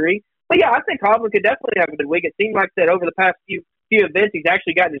those 3. But, yeah, I think Hovland could definitely have a good week. It seemed like that over the past few events, he's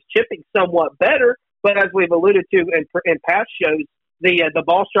actually gotten his chipping somewhat better. But as we've alluded to in past shows, the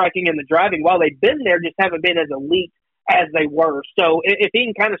ball striking and the driving, while they've been there, just haven't been as elite as they were. So if he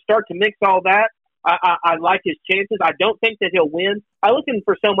can kind of start to mix all that, I like his chances. I don't think that he'll win. I'm looking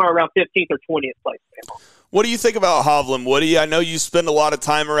for somewhere around 15th or 20th place. What do you think about Hovland, Woody? I know you spend a lot of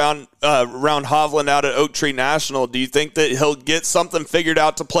time around Hovland out at Oak Tree National. Do you think that he'll get something figured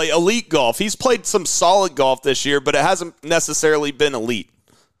out to play elite golf? He's played some solid golf this year, but it hasn't necessarily been elite.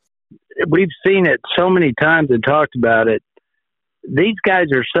 We've seen it so many times and talked about it. These guys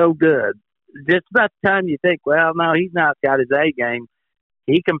are so good. Just about the time you think, well, no, he's not got his A game,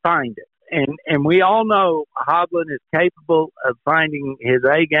 he can find it. And we all know Hovland is capable of finding his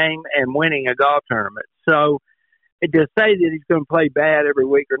A game and winning a golf tournament. So to say that he's going to play bad every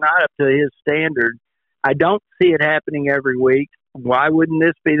week or not up to his standard, I don't see it happening every week. Why wouldn't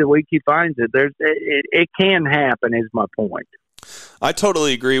this be the week he finds it? It can happen is my point. I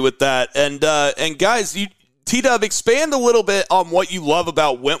totally agree with that. And guys, T-Dub, expand a little bit on what you love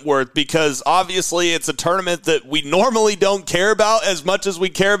about Wentworth, because obviously it's a tournament that we normally don't care about as much as we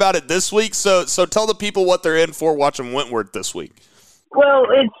care about it this week. So tell the people what they're in for watching Wentworth this week. Well,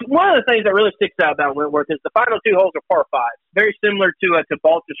 it's one of the things that really sticks out about Wentworth is the final 2 holes are par 5, very similar to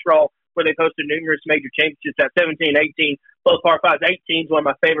Baltusrol. where they've hosted numerous major championships at 17, 18, both par fives. 18 is one of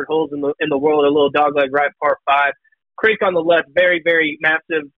my favorite holes in the world. A little dogleg right par five. Creek on the left, very, very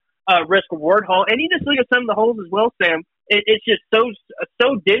massive risk reward hole. And you just look at some of the holes as well, Sam. It's just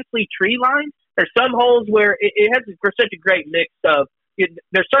so densely tree lined. There's some holes where it has such a great mix of.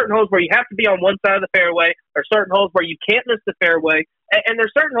 There's certain holes where you have to be on one side of the fairway. There's certain holes where you can't miss the fairway, and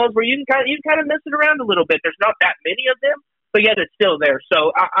there's certain holes where you can kind of miss it around a little bit. There's not that many of them, but yet it's still there.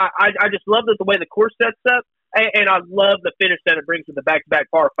 So I just love the way the course sets up, and I love the finish that it brings with the back-to-back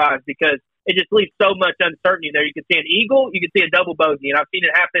par fives because it just leaves so much uncertainty there. You can see an eagle, you can see a double bogey, and I've seen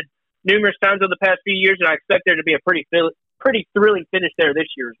it happen numerous times over the past few years, and I expect there to be a pretty thrilling finish there this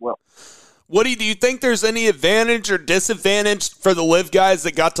year as well. Woody, do you think there's any advantage or disadvantage for the LIV guys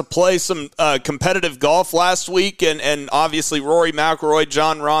that got to play some competitive golf last week? And obviously Rory McIlroy,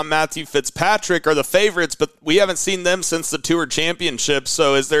 Jon Rahm, Matthew Fitzpatrick are the favorites, but we haven't seen them since the Tour Championship.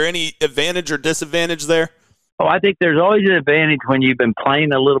 So is there any advantage or disadvantage there? Oh, I think there's always an advantage when you've been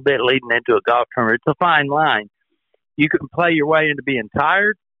playing a little bit leading into a golf tournament. It's a fine line. You can play your way into being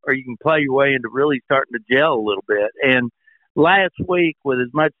tired, or you can play your way into really starting to gel a little bit. And last week, with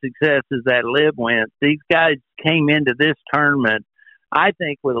as much success as that LIV went, these guys came into this tournament, I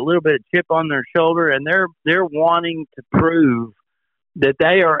think, with a little bit of chip on their shoulder, and they're wanting to prove that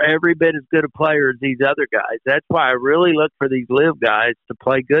they are every bit as good a player as these other guys. That's why I really look for these LIV guys to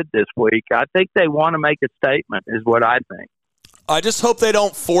play good this week. I think they want to make a statement, is what I think. I just hope they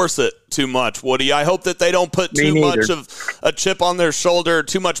don't force it too much, Woody. I hope that they don't put too much of a chip on their shoulder,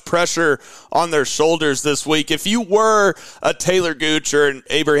 too much pressure on their shoulders this week. If you were a Taylor Gooch or an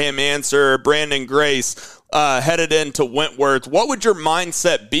Abraham Ancer or Brandon Grace headed into Wentworth, what would your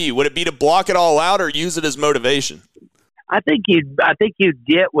mindset be? Would it be to block it all out or use it as motivation? I think you'd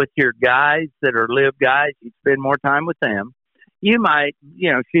get with your guys that are LIV guys. You'd spend more time with them. You might,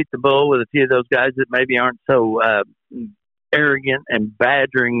 shoot the bull with a few of those guys that maybe aren't so arrogant and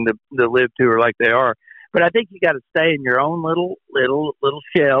badgering the LIV Tour like they are. But I think you got to stay in your own little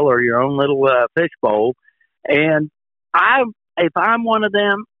shell or your own little fishbowl. And if I'm one of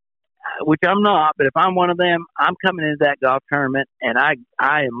them, which I'm not, but if I'm one of them, I'm coming into that golf tournament and I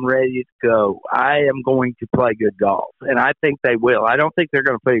am ready to go. I am going to play good golf, and I think they will. I don't think they're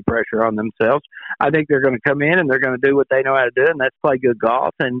going to put any pressure on themselves. I think they're going to come in and they're going to do what they know how to do, and that's play good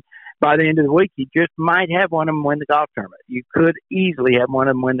golf. And by the end of the week, you just might have one of them win the golf tournament. You could easily have one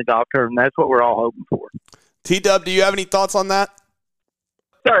of them win the golf tournament. That's what we're all hoping for. T-Dub, do you have any thoughts on that?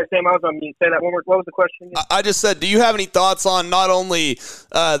 Sorry, Sam, I was on mute. Say that one more. What was the question? I just said, do you have any thoughts on not only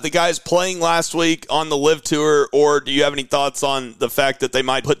the guys playing last week on the LIV Tour, or do you have any thoughts on the fact that they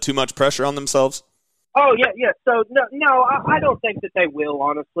might put too much pressure on themselves? Oh, yeah. So, no, I don't think that they will,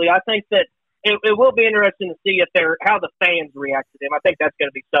 honestly. I think that it will be interesting to see how the fans react to them. I think that's going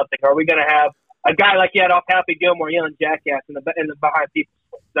to be something. Are we going to have a guy like you had off Happy Gilmore yelling jackass in the behind people?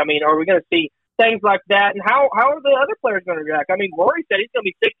 I mean, are we going to see things like that? And how are the other players going to react? I mean, Rory said he's going to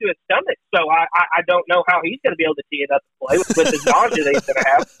be sick to his stomach, so I don't know how he's going to be able to tee it up and play with his nausea that he's going to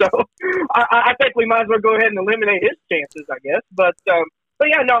have. So I think we might as well go ahead and eliminate his chances, I guess. But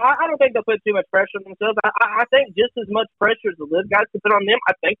yeah, no, I don't think they'll put too much pressure on themselves. I think just as much pressure as the LIV guys can put on them,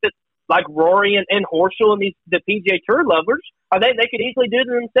 I think that like Rory and Horschel and the PGA Tour lovers, I think they could easily do it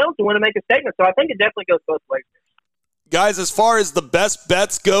themselves to want to make a statement. So I think it definitely goes both ways. Guys, as far as the best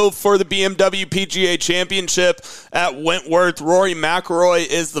bets go for the BMW PGA Championship at Wentworth, Rory McIlroy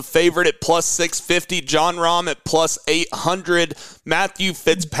is the favorite at plus 650, Jon Rahm at plus 800, Matthew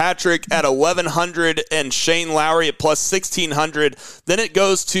Fitzpatrick at 1100, and Shane Lowry at plus 1600. Then it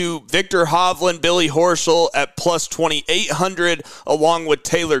goes to Victor Hovland, Billy Horschel at plus 2800, along with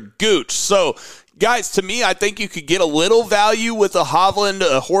Taylor Gooch. So, guys, to me, I think you could get a little value with a Hovland,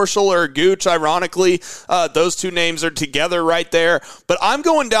 a Horschel, or a Gooch, ironically. Those two names are together right there. But I'm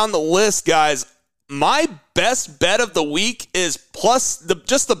going down the list, guys. My best bet of the week is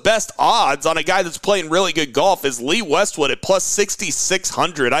just the best odds on a guy that's playing really good golf is Lee Westwood at plus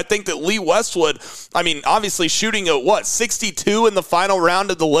 6,600. I think that Lee Westwood, I mean, obviously shooting at 62 in the final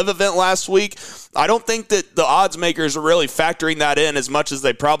round of the LIV event last week. I don't think that the odds makers are really factoring that in as much as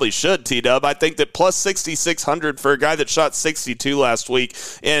they probably should, T-Dub. I think that plus 6,600 for a guy that shot 62 last week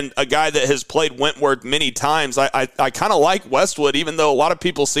and a guy that has played Wentworth many times, I kind of like Westwood, even though a lot of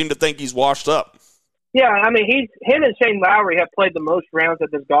people seem to think he's washed up. Yeah, I mean, him and Shane Lowry have played the most rounds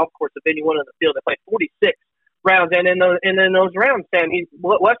at this golf course of anyone in the field. They played 46 rounds, and in those rounds, Sam,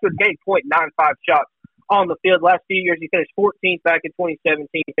 Westwood gained .95 shots on the field. Last few years, he finished 14th back in 2017.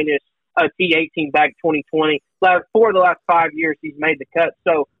 He finished T18 back in 2020. 4 of the last 5 years, he's made the cut.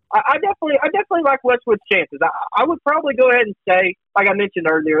 So I definitely like Westwood's chances. I would probably go ahead and say, like I mentioned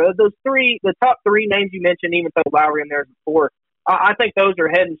earlier, the top three names you mentioned, even though Lowry in there is the fourth, I think those are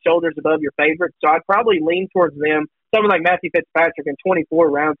head and shoulders above your favorites. So I'd probably lean towards them. Someone like Matthew Fitzpatrick in 24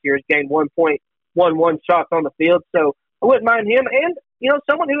 rounds here has gained 1.11 shots on the field. So I wouldn't mind him. And,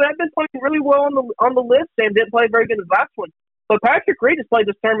 someone who had been playing really well on the list and didn't play very good in the last one. But Patrick Reed has played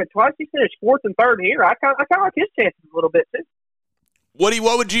this tournament twice. He finished fourth and third here. I kind of like his chances a little bit too. Woody,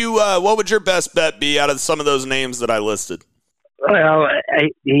 what would your best bet be out of some of those names that I listed? Well,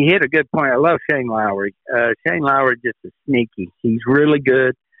 he hit a good point. I love Shane Lowry. Shane Lowry just is sneaky. He's really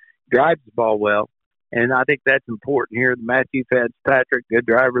good, drives the ball well, and I think that's important here. Matthew Fitzpatrick, good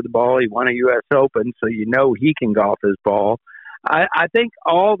driver of the ball. He won a U.S. Open, so he can golf his ball. I think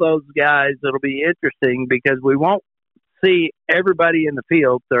all those guys, it'll be interesting because we won't see everybody in the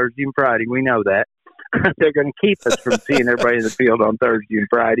field Thursday and Friday. We know that. They're going to keep us from seeing everybody in the field on Thursday and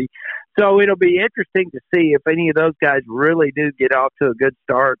Friday. So it'll be interesting to see if any of those guys really do get off to a good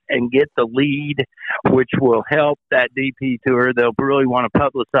start and get the lead, which will help that DP Tour. They'll really want to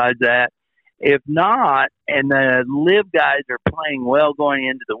publicize that. If not, and the live guys are playing well going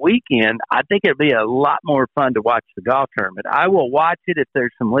into the weekend, I think it'll be a lot more fun to watch the golf tournament. I will watch it if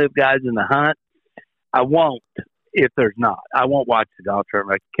there's some live guys in the hunt. I won't if there's not. I won't watch the golf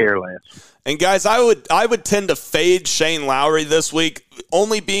tournament. I care less. And guys, I would tend to fade Shane Lowry this week,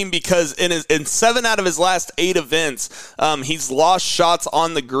 only being because in 7 out of his last 8 events, he's lost shots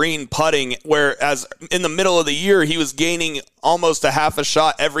on the green putting, whereas in the middle of the year, he was gaining almost a half a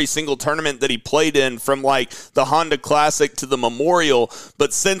shot every single tournament that he played in, from like the Honda Classic to the Memorial.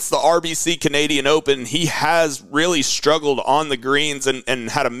 But since the RBC Canadian Open, he has really struggled on the greens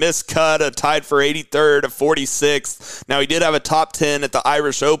and had a missed cut, a tied for 83rd, a 46th. Now, he did have a top 10 at the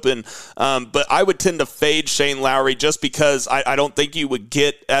Irish Open, but I would tend to fade Shane Lowry just because I don't think you would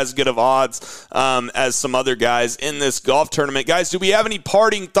get as good of odds as some other guys in this golf tournament. Guys, do we have any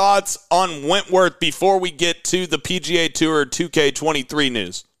parting thoughts on Wentworth before we get to the PGA Tour 2K23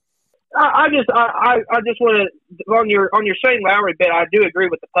 news? I just want to on your Shane Lowry bet. I do agree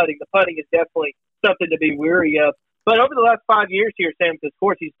with the putting. The putting is definitely something to be weary of. But over the last 5 years here, Sam, of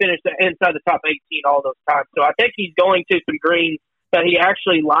course, he's finished inside the top 18 all those times. So I think he's going to some greens that he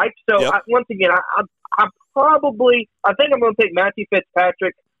actually likes. So yep. Once again, I think I'm going to pick Matthew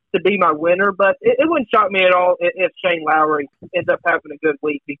Fitzpatrick to be my winner. But it wouldn't shock me at all if Shane Lowry ends up having a good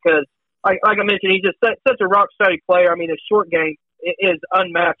week because, like I mentioned, he's just such a rock-steady player. I mean, his short game is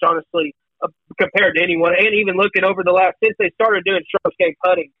unmatched, honestly, compared to anyone. And even looking over the last, since they started doing strokes game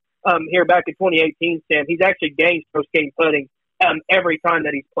putting here back in 2018, Sam, he's actually gained strokes game putting every time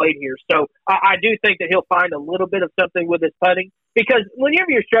that he's played here. So I do think that he'll find a little bit of something with his putting, because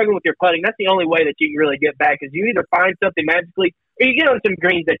whenever you're struggling with your putting, that's the only way that you can really get back, is you either find something magically or you get on some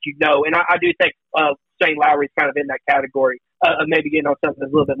greens that you know. And I do think Shane Lowry's kind of in that category of maybe getting on something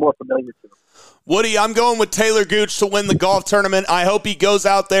that's a little bit more familiar to him. Woody, I'm going with Taylor Gooch to win the golf tournament. I hope he goes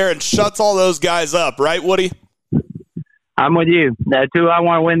out there and shuts all those guys up. Right, Woody? I'm with you. That's who I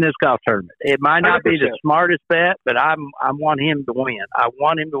want to win this golf tournament. It might not 100%. Be the smartest bet, but I want him to win. I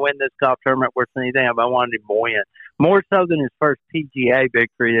want him to win this golf tournament worse than anything. I want him to win. More so than his first PGA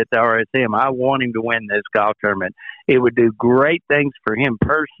victory at the RSM. I want him to win this golf tournament. It would do great things for him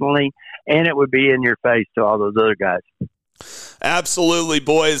personally, and it would be in your face to all those other guys. Absolutely,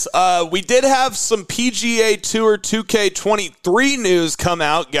 boys. We did have some PGA Tour 2K23 news come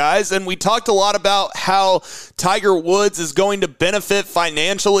out, guys, and we talked a lot about how Tiger Woods is going to benefit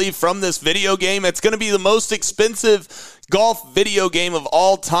financially from this video game. It's going to be the most expensive golf video game of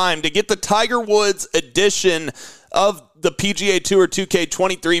all time. To get the Tiger Woods edition of the PGA Tour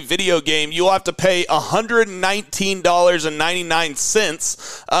 2K23 video game, you'll have to pay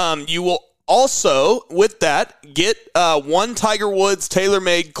 $119.99. You will also, with that, get one Tiger Woods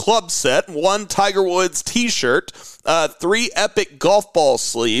TaylorMade club set, one Tiger Woods t-shirt, 3 epic golf ball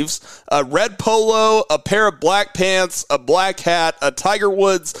sleeves, a red polo, a pair of black pants, a black hat, a Tiger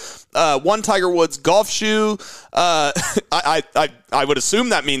Woods, one Tiger Woods golf shoe. I would assume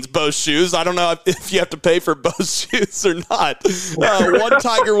that means Bose shoes. I don't know if you have to pay for Bose shoes or not. One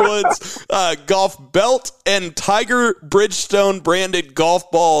Tiger Woods golf belt and Tiger Bridgestone branded golf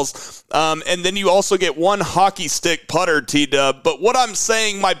balls. And then you also get one hockey stick putter, T-Dub. But what I'm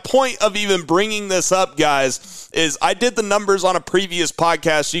saying, my point of even bringing this up, guys, is I did the numbers on a previous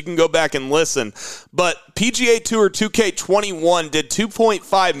podcast. You can go back and listen. But PGA Tour 2K21 did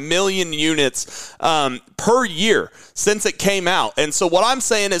 2.5 million units per year since it came out. And so what I'm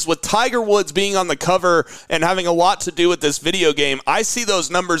saying is with Tiger Woods being on the cover and having a lot to do with this video game, I see those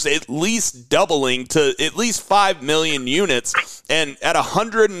numbers at least doubling to at least 5 million units. And at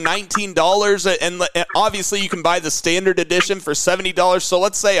 $119, and obviously you can buy the standard edition for $70, so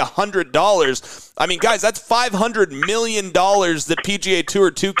let's say $100. I mean, guys, that's $500 million that PGA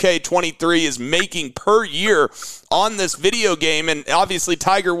Tour 2K23 is making per year on this video game. And obviously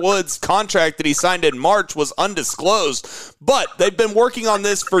Tiger Woods' contract that he signed in March was undisclosed, but they've been working on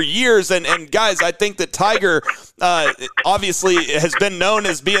this for years. And guys, I think that Tiger obviously has been known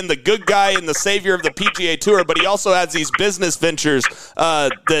as being the good guy and the savior of the PGA Tour, but he also has these business ventures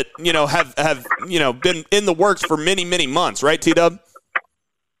that, you know, have been in the works for many, many months, right, T-Dub?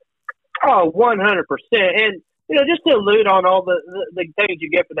 Oh, 100%. And, you know, just to allude on all the things you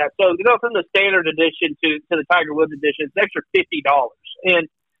get for that. So, you know, from the standard edition to the Tiger Woods edition, it's an extra $50. And,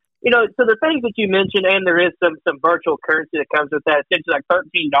 you know, so the things that you mentioned, and there is some virtual currency that comes with that, essentially like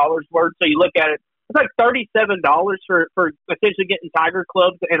 $13 worth. So you look at it, it's like $37 for essentially getting Tiger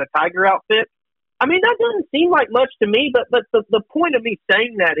clubs and a Tiger outfit. I mean, that doesn't seem like much to me, but the point of me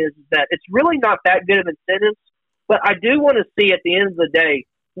saying that is that it's really not that good of incentives. But I do want to see at the end of the day,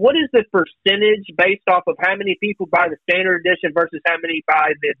 what is the percentage based off of how many people buy the standard edition versus how many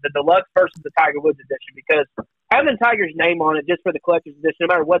buy the deluxe versus the Tiger Woods edition? Because having Tiger's name on it just for the collector's edition, no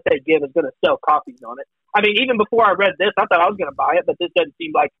matter what they give, is going to sell copies on it. I mean, even before I read this, I thought I was going to buy it, but this doesn't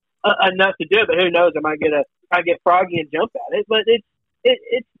seem like enough to do it. But who knows? I might get froggy and jump at it. But it's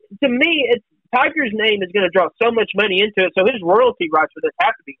to me, it's Tiger's name is going to draw so much money into it, so his royalty rights for this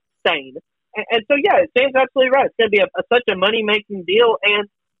have to be insane. And so, yeah, Sam's absolutely right. It's going to be such a money-making deal. And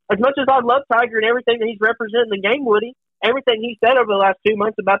as much as I love Tiger and everything that he's representing the game, Woody, everything he said over the last 2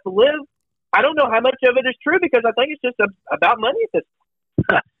 months about the live, I don't know how much of it is true because I think it's just about money at this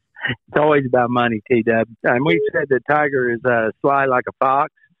point. It's always about money, T-Dub. And we said that Tiger is sly like a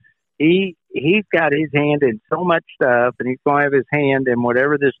fox. He's got his hand in so much stuff, and he's going to have his hand in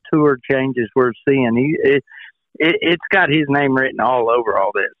whatever this tour changes we're seeing. It's got his name written all over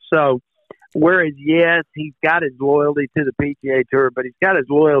all this. So, whereas, yes, he's got his loyalty to the PGA Tour, but he's got his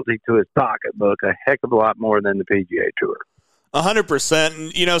loyalty to his pocketbook a heck of a lot more than the PGA Tour. 100%.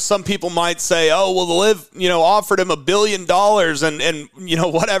 And, you know, some people might say, oh, well, the Live, you know, offered him $1 billion and, you know,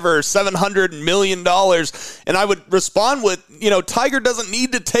 whatever, $700 million. And I would respond with, you know, Tiger doesn't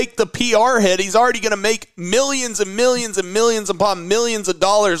need to take the PR hit. He's already going to make millions and millions and millions upon millions of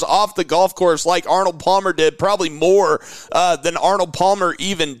dollars off the golf course like Arnold Palmer did, probably more than Arnold Palmer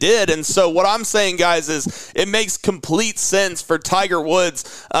even did. And so what I'm saying, guys, is it makes complete sense for Tiger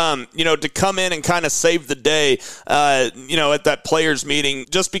Woods, you know, to come in and kind of save the day, you know, at that players meeting,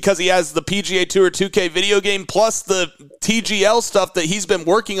 just because he has the PGA Tour 2K video game plus the TGL stuff that he's been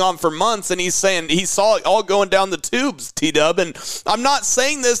working on for months, and he's saying he saw it all going down the tubes, T-Dub. And I'm not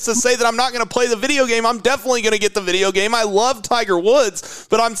saying this to say that I'm not going to play the video game. I'm definitely going to get the video game. I love Tiger Woods,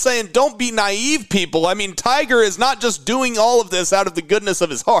 but I'm saying don't be naive, people. I mean, Tiger is not just doing all of this out of the goodness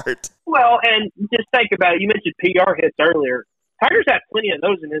of his heart. Well, and just think about it. You mentioned PR hits earlier. Tiger's had plenty of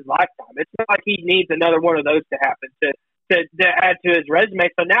those in his lifetime. It's not like he needs another one of those to happen to add to his resume.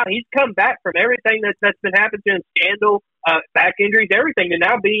 So now he's come back from everything that's been happening to him, scandal, back injuries, everything, to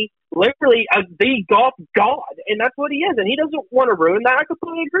now be literally the golf god. And that's what he is. And he doesn't want to ruin that. I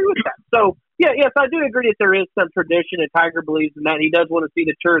completely agree with that. So, yeah, yes, I do agree that there is some tradition, and Tiger believes in that. He does want to see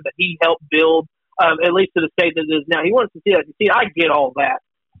the tour that he helped build, at least to the state that it is now. He wants to see that. See, I get all that.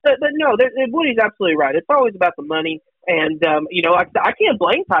 But no, Woody's absolutely right. It's always about the money. And, you know, I can't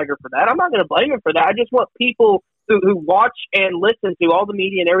blame Tiger for that. I'm not going to blame him for that. I just want people who watch and listen to all the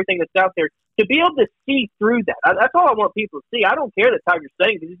media and everything that's out there to be able to see through that. That's all I want people to see. I don't care that Tiger's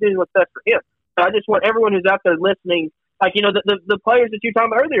saying because he's doing what's best for him. But I just want everyone who's out there listening, like, you know, the players that you were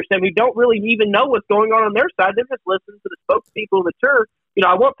talking about earlier, Sam, who don't really even know what's going on their side. They're just listening to the spokespeople of the tour. You know,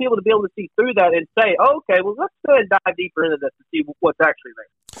 I want people to be able to see through that and say, oh, okay, well, let's go ahead and dive deeper into this and see what's actually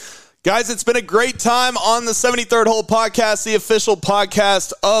there. Guys, it's been a great time on the 73rd Hole Podcast, the official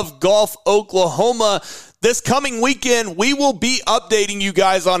podcast of Golf Oklahoma. This coming weekend, we will be updating you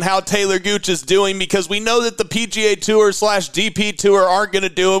guys on how Taylor Gooch is doing because we know that the PGA Tour / DP Tour aren't going to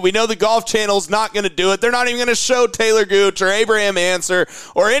do it. We know the Golf Channel's not going to do it. They're not even going to show Taylor Gooch or Abraham Ancer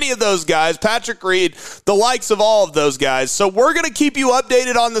or any of those guys, Patrick Reed, the likes of all of those guys. So we're going to keep you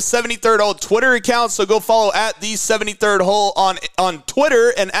updated on the 73rd Hole Twitter account. So go follow at the 73rd Hole on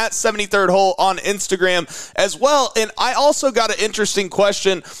Twitter and at 73rd Hole on Instagram as well. And I also got an interesting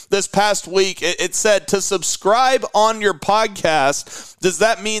question this past week. It said, to subscribe on your podcast, does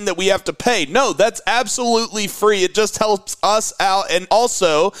that mean that we have to pay? No, that's absolutely free. It just helps us out and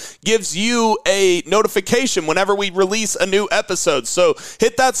also gives you a notification whenever we release a new episode. So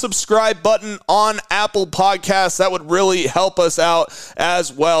hit that subscribe button on Apple Podcasts. That would really help us out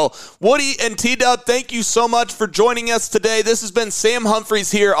as well. Woody and T-Dub, thank you so much for joining us today. This has been Sam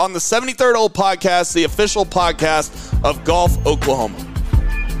Humphreys here on the 73rd Hole Podcast, the official podcast of Golf Oklahoma.